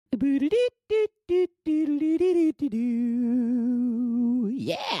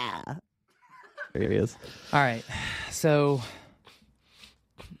Yeah. There he is. All right. So,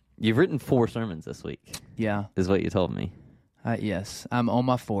 You've written 4 sermons this week, yeah. is what you told me. Yes. I'm on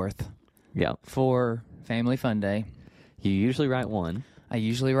my 4th Yeah. for Family Fun Day. You usually write 1. I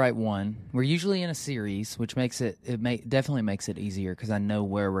usually write 1. We're usually in a series, which makes definitely makes it easier because I know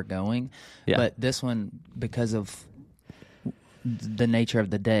where we're going. Yeah. But this one, because of the nature of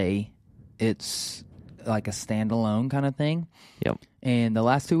the day, it's like a standalone kind of thing. Yep. And the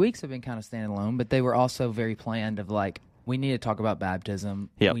last 2 weeks have been kind of standalone, but they were also very planned of like, we need to talk about baptism.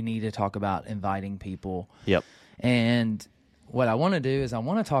 Yep. We need to talk about inviting people. Yep. And what I want to do is I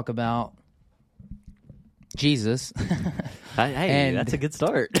want to talk about Jesus. Hey, And that's a good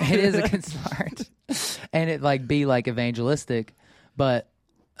start. It is a good start. And it like be like evangelistic, but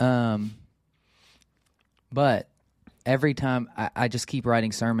every time I just keep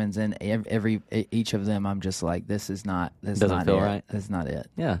writing sermons, and each of them I'm just like, this is not Doesn't feel it. right. This is not it.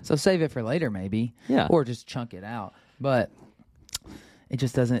 Yeah. So save it for later maybe. Yeah. Or just chunk it out. But it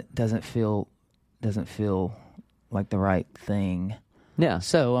just doesn't feel like the right thing. Yeah.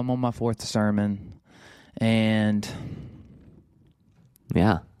 So I'm on my 4th sermon, and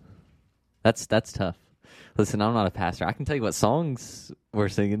Yeah. That's tough. Listen, I'm not a pastor. I can tell you what songs we're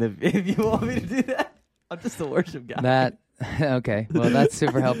singing if you want me to do that. I'm just the worship guy. that okay. Well, that's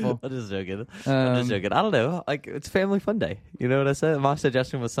super helpful. I'm just joking. I'm just joking. I don't know. Like, it's Family Fun Day. You know what I said? My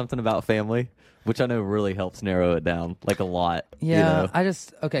suggestion was something about family, which I know really helps narrow it down, like, a lot. Yeah, you know? I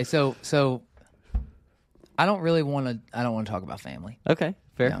just okay. So I don't really want to. I don't want to talk about family. Okay,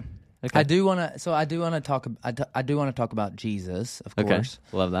 fair. Yeah. Okay. I do want to. So I do want to talk. I do want to talk about Jesus, of Okay, course,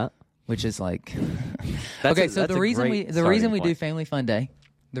 love that. which is like That's okay. a- So that's the a reason great the reason we starting do Family Fun Day,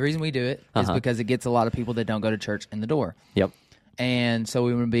 the reason we do it is because it gets a lot of people that don't go to church in the door. Yep. And so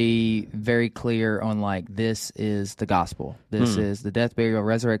we want to be very clear on like, this is the gospel. This is the death, burial,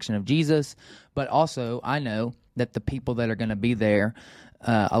 resurrection of Jesus. But also I know that the people that are going to be there,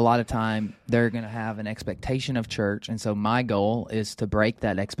 a lot of time they're going to have an expectation of church. And so my goal is to break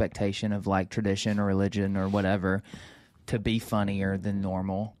that expectation of like tradition or religion or whatever, to be funnier than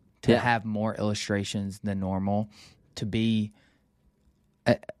normal, to have more illustrations than normal, to be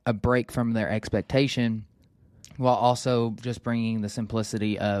a break from their expectation, while also just bringing the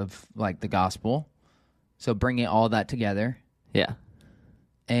simplicity of like the gospel. So bringing all that together. Yeah.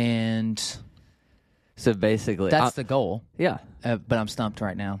 And So basically, that's the goal. yeah. But I'm stumped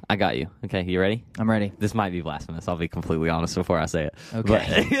right now. I got you. Okay, you ready? I'm ready. This might be blasphemous. I'll be completely honest before I say it.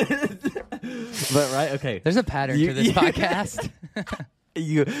 Okay. But right, okay. There's a pattern to this podcast.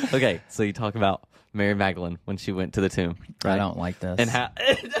 Okay, so you talk about Mary Magdalene when she went to the tomb, right? I don't like this. And how?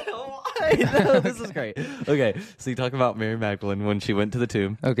 Why? No, this is great. Okay, so you talk about Mary Magdalene when she went to the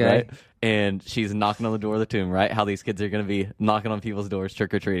tomb, Okay. right? And she's knocking on the door of the tomb, right? How these kids are going to be knocking on people's doors,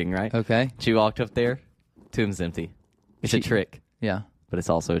 trick or treating, right? Okay. She walked up there, tomb's empty. It's a trick, Yeah. but it's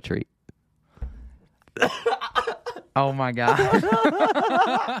also a treat. Oh my God.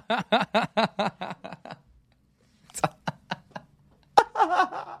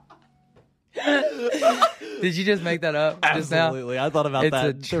 Did you just make that up just now? Absolutely, I thought about It's that. a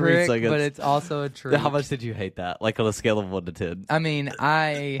in 3 trick, seconds. but it's also a trick. How much did you hate that? Like on a scale of 1 to 10. I mean,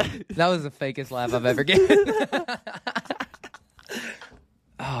 that was the fakest laugh I've ever given.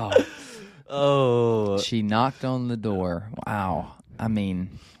 Oh, Oh, she knocked on the door. Wow. I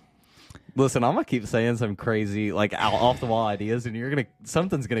mean, listen, I'm gonna keep saying some crazy, like off the wall ideas, and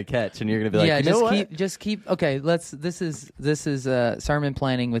something's gonna catch, and you're gonna be like, yeah, you know what? just keep. Okay, this is sermon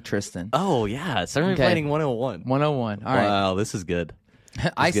planning with Tristan. Oh yeah, sermon Okay. planning 101. 101. All right. Wow, this is good.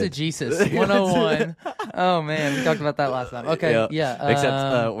 Eisegesis 101. Oh man, we talked about that last time. Okay, yeah.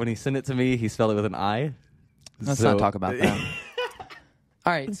 Except when he sent it to me, he spelled it with an I. Let's not talk about that.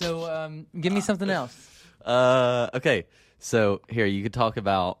 All right, so give me something else. Okay, so here you could talk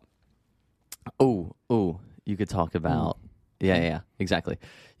about. You could talk about. Yeah, exactly.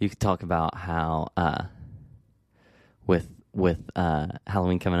 You could talk about how with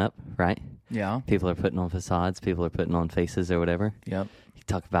Halloween coming up, right? Yeah. People are putting on facades. People are putting on faces or whatever. Yep. You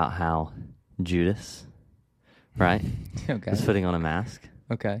talk about how Judas, right, Okay. was putting on a mask.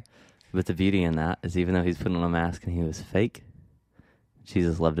 Okay. But the beauty in that is even though he's putting on a mask and he was fake,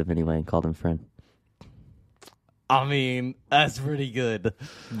 Jesus loved him anyway and called him friend. I mean, that's pretty good.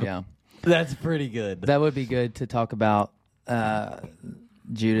 Yeah. That's pretty good. That would be good to talk about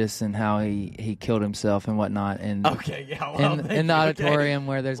Judas and how he killed himself and whatnot. And Okay, yeah. Well, in the auditorium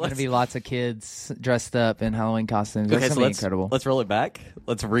where there's going to be lots of kids dressed up in Halloween costumes. That's Okay, going so to be incredible. let's roll it back.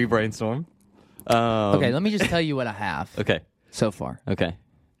 Let's re-brainstorm. Okay, let me just tell you what I have Okay. so far. Okay.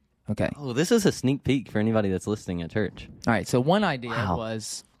 Okay. Oh, this is a sneak peek for anybody that's listening at church. All right. So one idea Wow.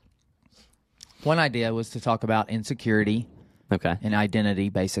 was to talk about insecurity Okay. and identity,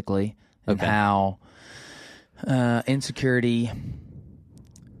 basically, and Okay. how insecurity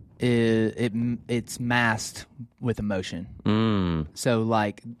it's masked with emotion. So,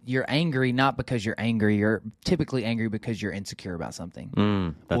 like, you're angry not because you're angry. You're typically angry because you're insecure about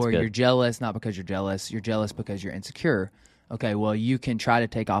something. That's or good. you're jealous not because you're jealous. You're jealous because you're insecure. Okay, well, you can try to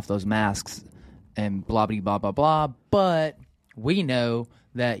take off those masks and blah, blah, blah, blah, blah. But we know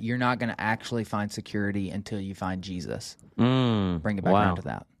that you're not going to actually find security until you find Jesus. Bring it back around to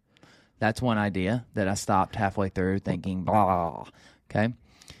that. That's one idea that I stopped halfway through thinking, blah. Okay.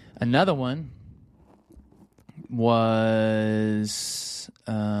 Another one was,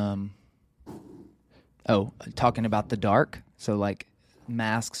 talking about the dark. So, like,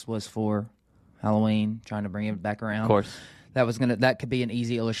 masks was for Halloween, trying to bring it back around. Of course. That could be an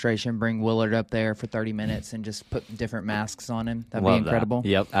easy illustration. Bring Willard up there for 30 minutes and just put different masks on him. That'd be incredible. That.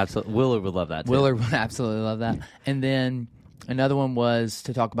 Yep, absolutely. Willard would love that, too. Willard would absolutely love that. And then another one was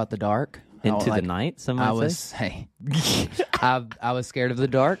to talk about the dark. Into the night, some might say. I was scared of the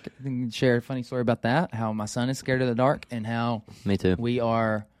dark. I can share a funny story about that, how my son is scared of the dark and how Me too.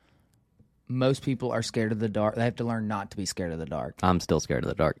 most people are scared of the dark. They have to learn not to be scared of the dark. I'm still scared of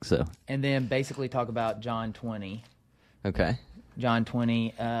the dark, so. And then basically talk about John 20. Okay. John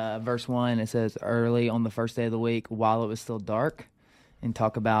 20, verse 1, it says, early on the first day of the week, while it was still dark, and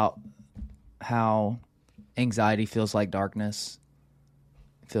talk about how anxiety feels like darkness,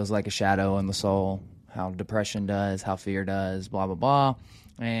 feels like a shadow in the soul, how depression does, how fear does, blah, blah, blah,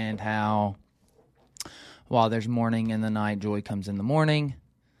 and how while there's mourning in the night, joy comes in the morning,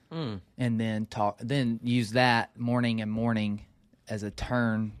 and then use that morning as a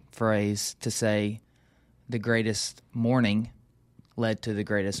turn phrase to say the greatest morning led to the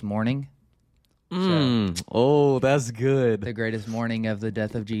greatest morning. Oh, that's good. The greatest morning of the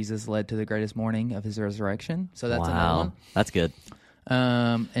death of Jesus led to the greatest morning of his resurrection. So that's another one. That's good.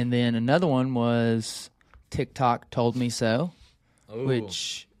 And then another one was TikTok Told Me So,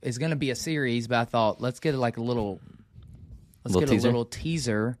 which is going to be a series, but I thought let's get like a little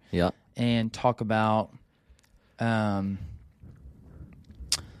teaser Yeah. and talk about where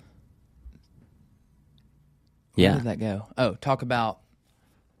did that go? Oh, talk about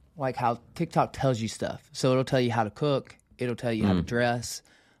like how TikTok tells you stuff. So it'll tell you how to cook, it'll tell you how to dress.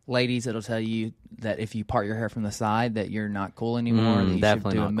 Ladies, it'll tell you that if you part your hair from the side, that you're not cool anymore. That you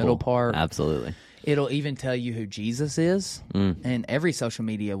Definitely should do not a middle cool. part. Absolutely. It'll even tell you who Jesus is. And every social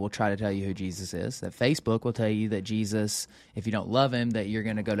media will try to tell you who Jesus is. That Facebook will tell you that Jesus, if you don't love him, that you're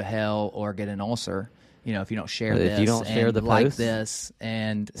going to go to hell or get an ulcer. You know, if you don't share this, if you don't share the like post, this,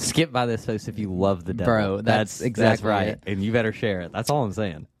 and skip by this post if you love the devil. Bro, that's exactly right. it. And you better share it. That's all I'm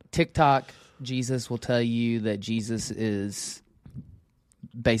saying. TikTok, Jesus will tell you that Jesus is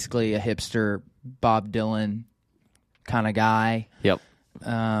basically a hipster, Bob Dylan kind of guy. Yep.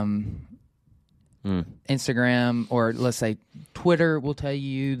 Instagram, or let's say Twitter, will tell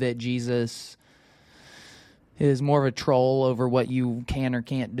you that Jesus is more of a troll over what you can or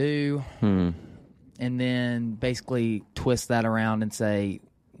can't do. And then basically twist that around and say,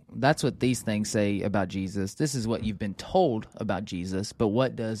 that's what these things say about Jesus. This is what you've been told about Jesus, but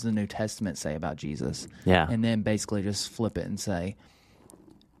what does the New Testament say about Jesus? Yeah. And then basically just flip it and say,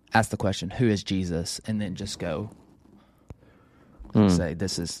 ask the question, who is Jesus? And then just go say,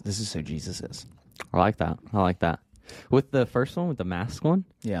 this is who Jesus is. I like that. With the first one, with the mask one,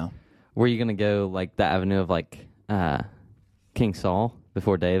 Yeah. were you going to go like the avenue of like King Saul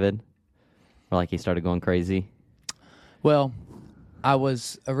before David? Or like he started going crazy? Well, I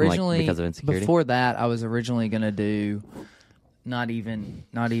was originally, because of insecurity? before that, I was originally going to do not even,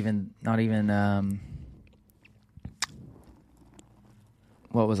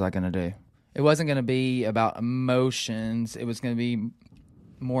 what was I going to do? It wasn't going to be about emotions. It was going to be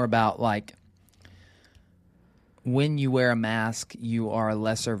more about like, when you wear a mask, you are a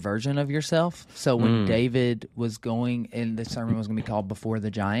lesser version of yourself. So when David was going, and the sermon was going to be called Before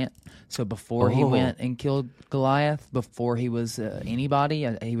the Giant. So before he went and killed Goliath, before he was anybody,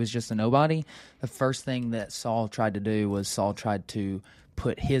 he was just a nobody, the first thing that Saul tried to do was Saul tried to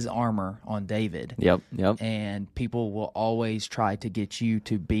put his armor on David. Yep. And people will always try to get you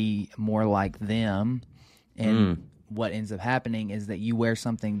to be more like them. And what ends up happening is that you wear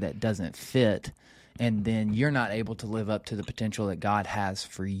something that doesn't fit, and then you're not able to live up to the potential that God has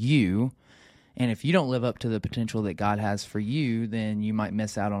for you. And if you don't live up to the potential that God has for you, then you might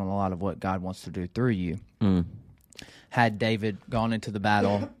miss out on a lot of what God wants to do through you. Had David gone into the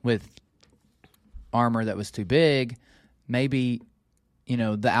battle with armor that was too big, maybe,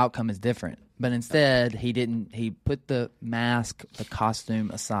 the outcome is different. But instead, he put the mask, the costume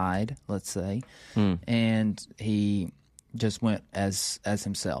aside, let's say, and he just went as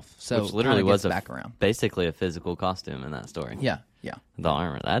himself. So which literally was back around. Basically a physical costume in that story. Yeah. The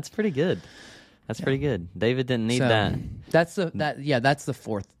armor. That's pretty good. That's pretty good. David didn't need that. That's the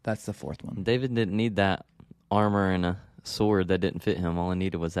fourth. That's the fourth one. David didn't need that armor and a sword that didn't fit him. All he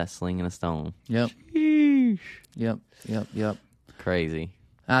needed was that sling and a stone. Yep. Sheesh. Yep. Crazy.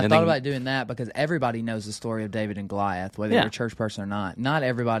 I thought about doing that because everybody knows the story of David and Goliath, whether you're a church person or not. Not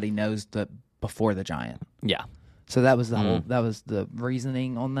everybody knows the before the giant. Yeah. So that was the whole. That was the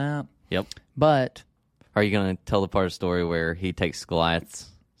reasoning on that. Yep. But are you going to tell the part of the story where he takes Goliath's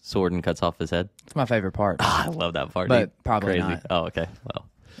sword and cuts off his head? It's my favorite part. I love that part. But probably crazy. not. Oh, okay. Well.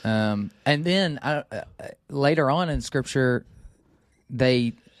 And then later on in Scripture,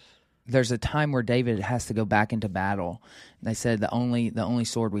 there's a time where David has to go back into battle. They said the only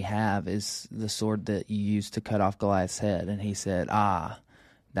sword we have is the sword that you used to cut off Goliath's head, and he said,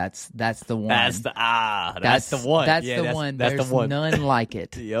 that's the one. That's the one. That's the one. There's none like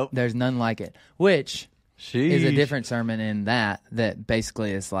it. Yep. There's none like it. Which Sheesh. is a different sermon in that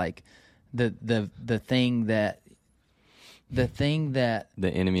basically is like the thing that the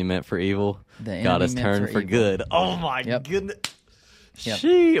enemy meant for evil, the God has enemy meant turned for evil. good. Oh my goodness.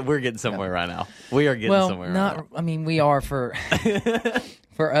 Yep. We're getting somewhere right now. We are getting somewhere right now. I mean, we are for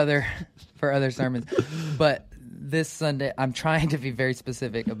other sermons, but this Sunday I'm trying to be very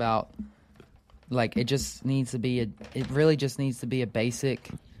specific about like it really just needs to be a basic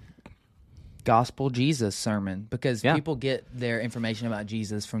gospel Jesus sermon because people get their information about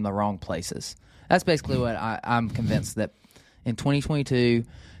Jesus from the wrong places. That's basically what I'm convinced that in 2022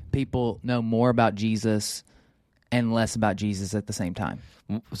 people know more about Jesus and less about Jesus at the same time.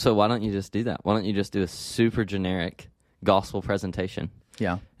 So why don't you just do that? Why don't you just do a super generic gospel presentation?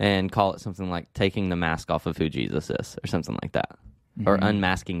 Yeah. And call it something like taking the mask off of who Jesus is or something like that. Or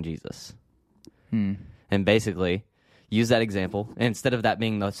unmasking Jesus. And basically use that example. And instead of that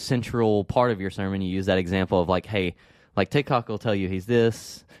being the central part of your sermon, you use that example of like, hey, like TikTok will tell you he's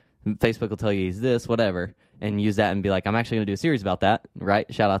this, Facebook will tell you he's this, whatever. And use that and be like, I'm actually going to do a series about that,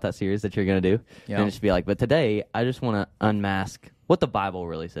 right? Shout out that series that you're going to do. Yep. And just be like, but today, I just want to unmask what the Bible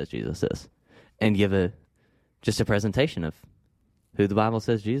really says Jesus is. And give just a presentation of who the Bible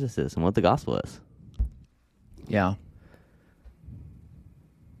says Jesus is and what the gospel is. Yeah.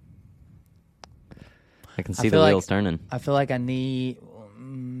 I can see the wheels turning. I feel like I need...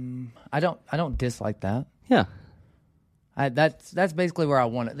 I don't dislike that. Yeah. That's basically where I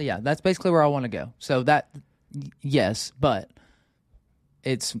want to... Yeah, that's basically where I want to go. So that... Yes, but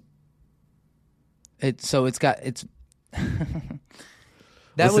it's that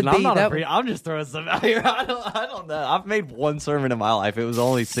Listen, would be I'm just throwing some out here. I don't know. I've made one sermon in my life. It was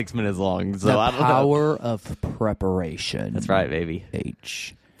only 6 minutes long, so I don't know. The power of preparation. That's right, baby.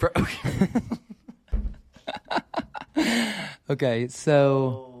 Okay,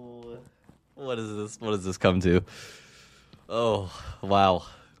 so what is this? What does this come to? Oh, wow.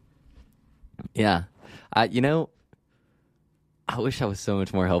 Yeah. I wish I was so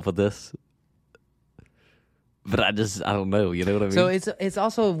much more help with this. But I don't know, you know what I mean? So it's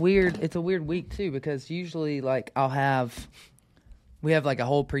also a weird week too, because usually like we have like a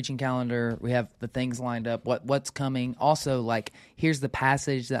whole preaching calendar, we have the things lined up, what's coming. Also like here's the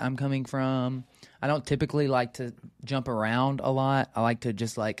passage that I'm coming from. I don't typically like to jump around a lot. I like to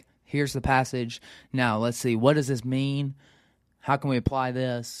just like here's the passage. Now let's see, what does this mean? How can we apply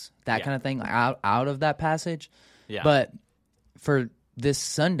this? That kind of thing, like out of that passage. Yeah. But for this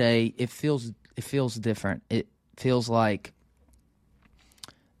Sunday, it feels different. It feels like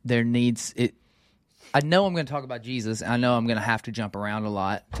there needs it. I know I'm going to talk about Jesus. I know I'm going to have to jump around a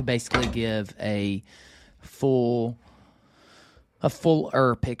lot to basically give a fuller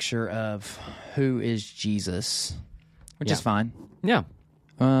picture of who is Jesus, which is fine. Yeah.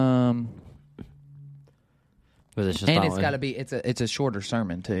 But it's got to be. It's a shorter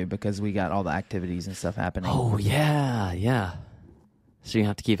sermon too because we got all the activities and stuff happening. Oh yeah. So you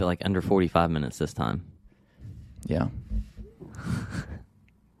have to keep it like under 45 minutes this time. Yeah.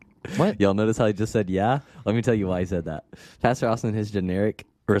 What? Y'all notice how he just said yeah? Let me tell you why he said that. Pastor Austin, his generic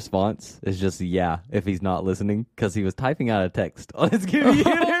response is just yeah if he's not listening because he was typing out a text on his computer.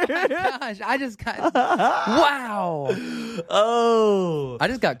 Oh my gosh! I just got wow. Oh, I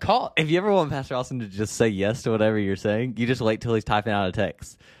just got caught. If you ever want Pastor Austin to just say yes to whatever you're saying, you just wait till he's typing out a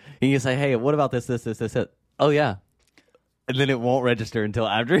text. And you say, "Hey, what about this? Oh yeah," and then it won't register until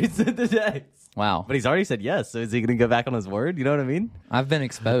after he said the text. Wow! But he's already said yes, so is he going to go back on his word? You know what I mean? I've been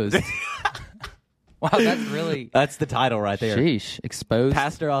exposed. Wow, that's really... That's the title right there. Sheesh. Exposed.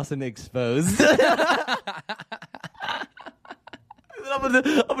 Pastor Austin Exposed. I'm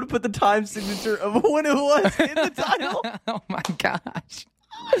gonna put the time signature of when it was in the title. Oh, my gosh.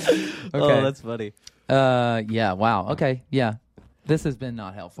 Okay. Oh, that's funny. Yeah, wow. Okay, yeah. This has been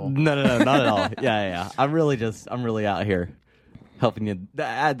not helpful. No, not at all. Yeah. I'm really out here helping you the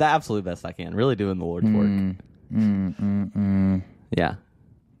absolute best I can. Really doing the Lord's work. Yeah.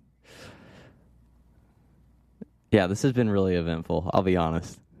 Yeah, this has been really eventful. I'll be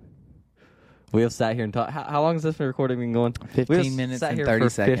honest. We have sat here and talked. How long has this recording been going? 15 minutes and 30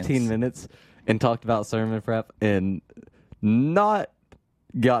 seconds. 15 minutes and talked about sermon prep and not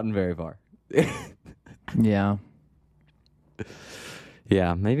gotten very far. Yeah.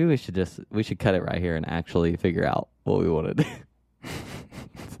 Yeah, maybe we should cut it right here and actually figure out what we want to do.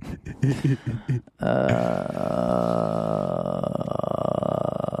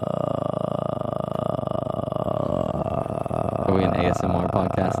 Are we an ASMR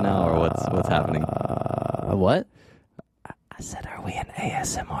podcast now, or what's happening? What? I said, are we an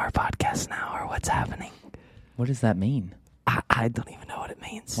ASMR podcast now, or what's happening? What does that mean? I don't even know what it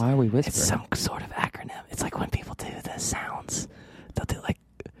means. Why are we whispering? It's some sort of acronym. It's like when people do the sounds. They'll do like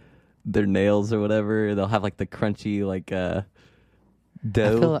their nails or whatever. They'll have like the crunchy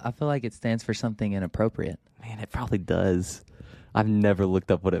dough. I feel like it stands for something inappropriate. Man, it probably does. I've never looked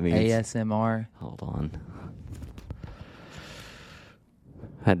up what it means. ASMR. Hold on.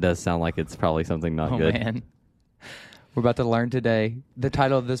 That does sound like it's probably something not good. Oh, man. We're about to learn today. The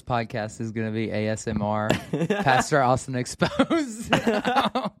title of this podcast is going to be ASMR. Pastor Austin Exposed.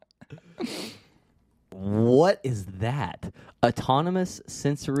 What is that? Autonomous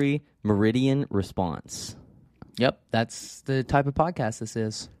Sensory Meridian Response. Yep, that's the type of podcast this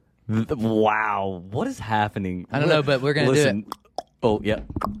is. Wow. What is happening? I don't know, but we're going to do it. Oh, yeah.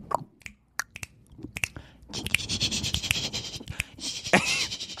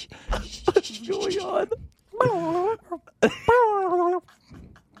 What's going on?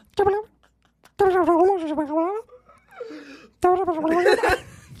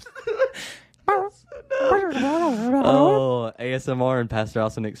 Oh, ASMR and Pastor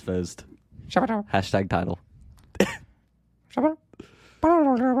Austin Exposed. Hashtag title.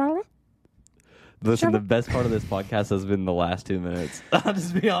 Listen, the best part of this podcast has been the last 2 minutes. I'll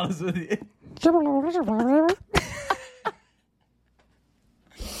just be honest with you.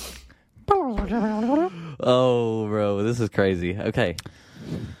 Oh, bro, this is crazy. Okay.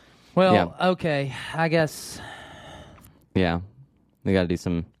 Well, Yeah. okay, I guess. Yeah. We got to do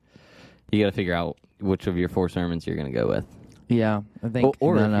some. You got to figure out which of your 4 sermons you're going to go with. Yeah, I think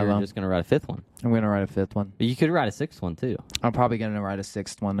Or if none of you're them. just going to write a 5th one. I'm going to write a 5th one. You could write a 6th one, too. I'm probably going to write a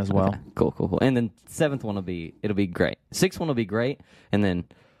 6th one as well. Okay. Cool. And then 7th one it'll be great. 6th one will be great. And then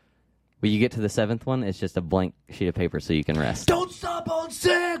when you get to the 7th one, it's just a blank sheet of paper so you can rest. Don't stop on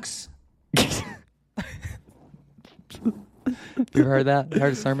 6! You heard that?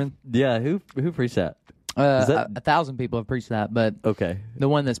 Heard a sermon? Yeah, who preached that? A 1,000 people have preached that, but Okay. the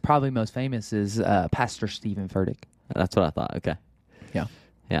one that's probably most famous is Pastor Stephen Furtick. That's what I thought. Okay. Yeah.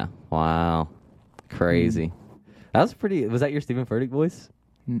 Yeah. Wow. Crazy. That was pretty. Was that your Stephen Furtick voice?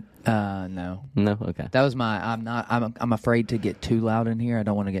 No. No. Okay. That was my. I'm afraid to get too loud in here. I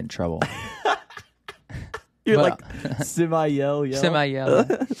don't want to get in trouble. You're But, like semi yell. Semi yell.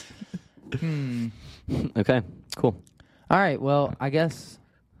 Okay. Cool. All right. Well, I guess.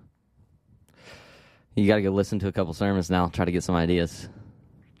 You got to go listen to a couple sermons now. Try to get some ideas.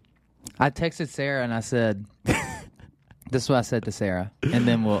 I texted Sarah and I said, "This is what I said to Sarah," and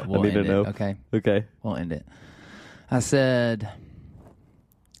then we'll need end to know. it. Okay. Okay. We'll end it. I said,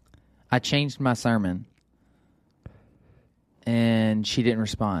 I changed my sermon, and she didn't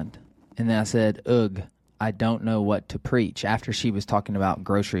respond. And then I said, ugh, I don't know what to preach, after she was talking about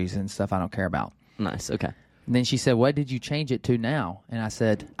groceries and stuff I don't care about. Nice. Okay. And then she said, what did you change it to now? And I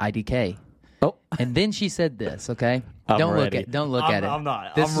said, IDK. Oh. And then she said this, okay? I'm don't ready. Don't look at it. I'm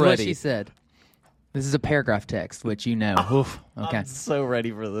not. This I'm is ready. what she said. This is a paragraph text, which you know. Oof. Okay. I'm so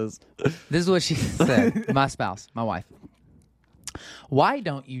ready for this. This is what she said. My spouse, my wife. Why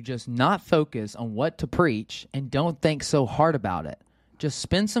don't you just not focus on what to preach and don't think so hard about it? Just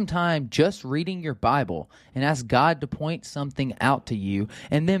spend some time just reading your Bible and ask God to point something out to you,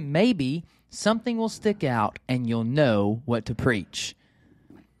 and then maybe something will stick out and you'll know what to preach.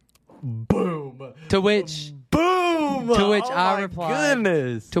 Boom. To which Boom. To which oh I my replied.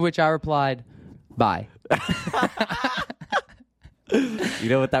 Goodness. To which I replied, bye. You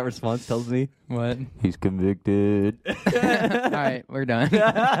know what that response tells me? What? He's convicted. All right, we're done.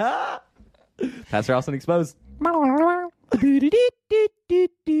 Pastor Austin Exposed.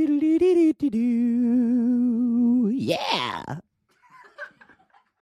 Yeah.